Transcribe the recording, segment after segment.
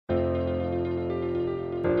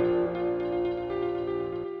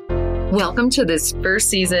Welcome to this first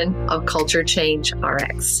season of Culture Change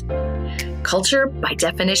RX. Culture, by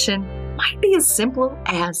definition, might be as simple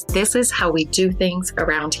as this is how we do things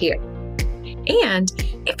around here. And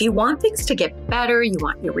if you want things to get better, you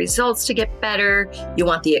want your results to get better, you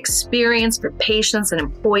want the experience for patients and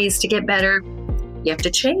employees to get better, you have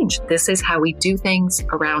to change. This is how we do things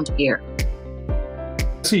around here.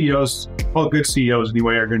 CEOs, well, good CEOs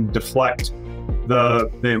anyway, are going to deflect the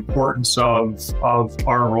importance of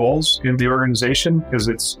our roles in the organization because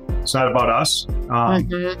it's not about us.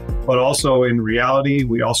 But also in reality,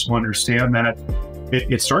 we also understand that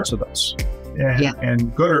it starts with us,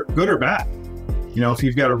 and good or bad. You know, if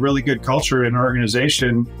you've got a really good culture in an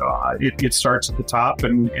organization, it starts at the top,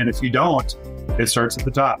 and if you don't, it starts at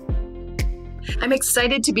the top. I'm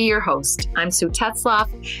excited to be your host. I'm Sue Tetzlaff.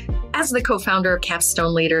 As the co-founder of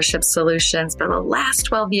Capstone Leadership Solutions, for the last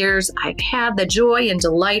 12 years, I've had the joy and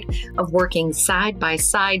delight of working side by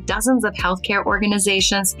side dozens of healthcare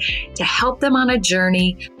organizations to help them on a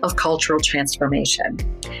journey of cultural transformation.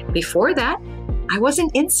 Before that, I was an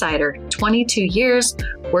insider, 22 years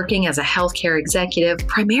working as a healthcare executive,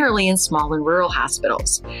 primarily in small and rural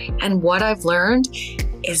hospitals. And what I've learned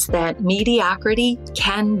is that mediocrity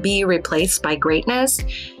can be replaced by greatness,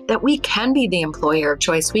 that we can be the employer of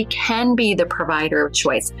choice, we can be the provider of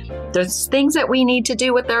choice. There's things that we need to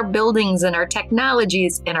do with our buildings and our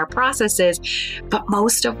technologies and our processes, but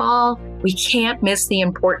most of all, we can't miss the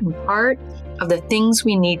important part of the things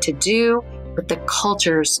we need to do with the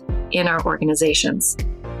cultures in our organizations.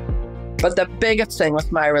 But the biggest thing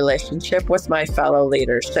was my relationship with my fellow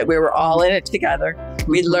leaders, that we were all in it together.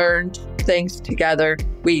 We learned things together.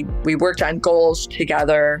 We worked on goals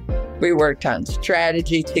together. We worked on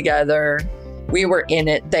strategy together. We were in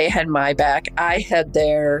it. They had my back. I had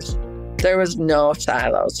theirs. There was no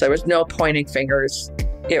silos. There was no pointing fingers.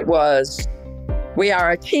 It was, we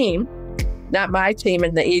are a team, not my team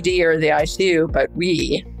in the ED or the ICU, but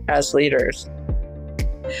we as leaders.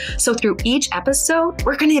 So through each episode,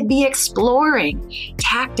 we're going to be exploring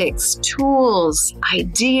tactics, tools,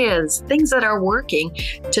 ideas, things that are working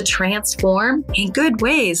to transform in good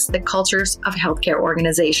ways the cultures of healthcare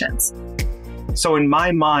organizations. So in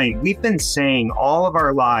my mind, we've been saying all of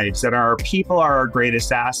our lives that our people are our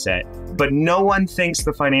greatest asset, but no one thinks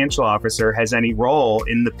the financial officer has any role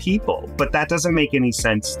in the people, but that doesn't make any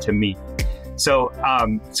sense to me. So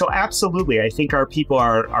absolutely, I think our people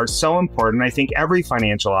are so important. I think every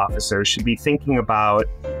financial officer should be thinking about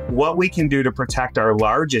what we can do to protect our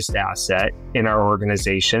largest asset in our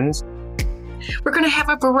organizations. We're going to have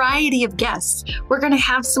a variety of guests. We're going to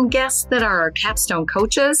have some guests that are our Capstone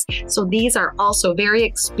coaches. So these are also very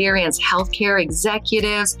experienced healthcare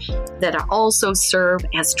executives that also serve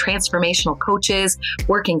as transformational coaches,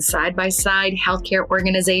 working side by side healthcare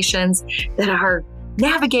organizations that are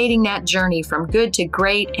navigating that journey from good to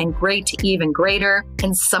great and great to even greater.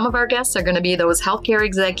 And some of our guests are going to be those healthcare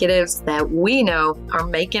executives that we know are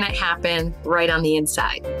making it happen right on the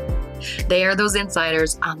inside. They are those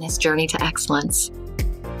insiders on this journey to excellence.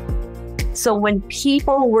 So when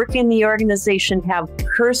people work in the organization have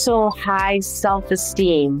personal high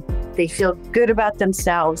self-esteem, they feel good about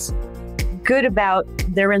themselves, good about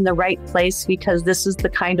they're in the right place because this is the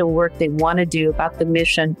kind of work they want to do, about the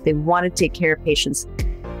mission. They want to take care of patients.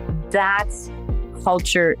 That's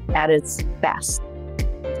culture at its best.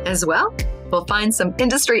 As well, we'll find some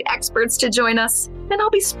industry experts to join us, and I'll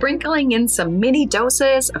be sprinkling in some mini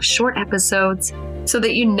doses of short episodes so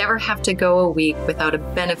that you never have to go a week without a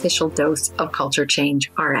beneficial dose of Culture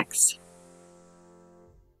Change RX.